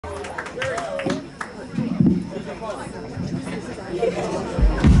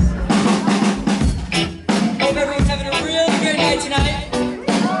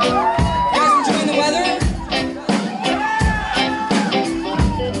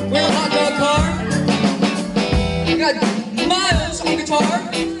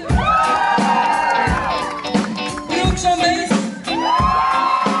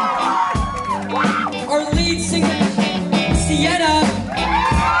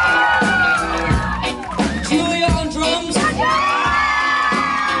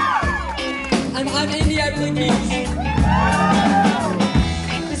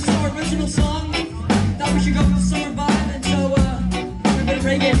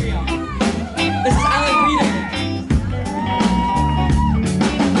This is Alan Green.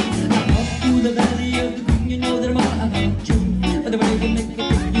 I'm up to the valley of the green, you know that I'm all about you. But the way you make me feel,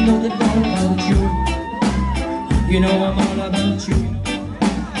 you know that I'm all about you. You know I'm all about you.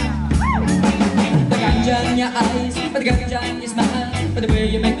 The ganja in your eyes, but the ganja in your smile. But the way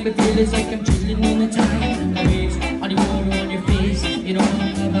you make me feel is like I'm chilling in the time. The waves on the water on your face, you know I'm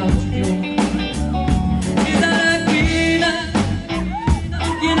all about you. Is that a feeling?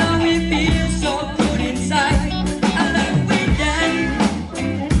 You know we feel so good inside. I like weekend.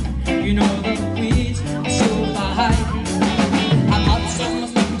 You know the weeds are so high. I'm up some,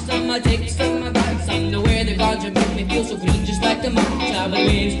 some, I take some, I buy some. The way the ganja make me feel so green, just like the mountains of the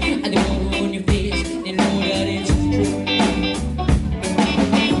waves and the water on your face. They know that it's true.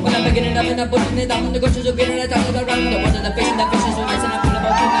 When I'm picking it up and I'm putting it down, the gushes are getting it all around. The water, the fish, and the fish is so nice, and I feel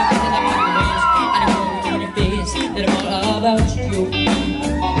about you, and I'm picking up on the waves and the water on your face. That I'm all about you.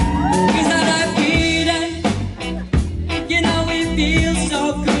 Is that a feeling? You know we feel so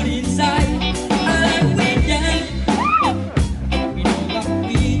good inside. I like weekend. We know our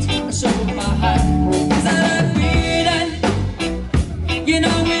feet are so high. Is that a feeling? You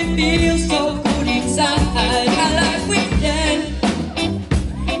know we feel so good inside. I like weekend.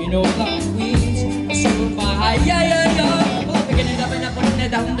 You know our feet are so high. Yeah, yeah, yeah. Oh, picking it up and I'm putting it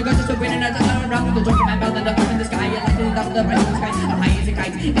down. The guns are so green and I turn around. The joke in my mouth and the foot in the sky. I like it up the bright in the sky. I'm high as a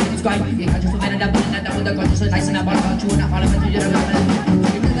kite in the sky. Yeah, I just feel and I'm putting it down with the guns are so nice and I'm all about you and I'm all about you.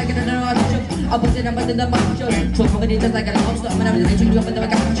 I'll put it up in the macho. So how many times I got a monster? I'm gonna light you up in the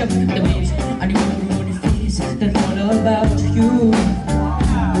catch up. The waves and the water on your face. That's all about you.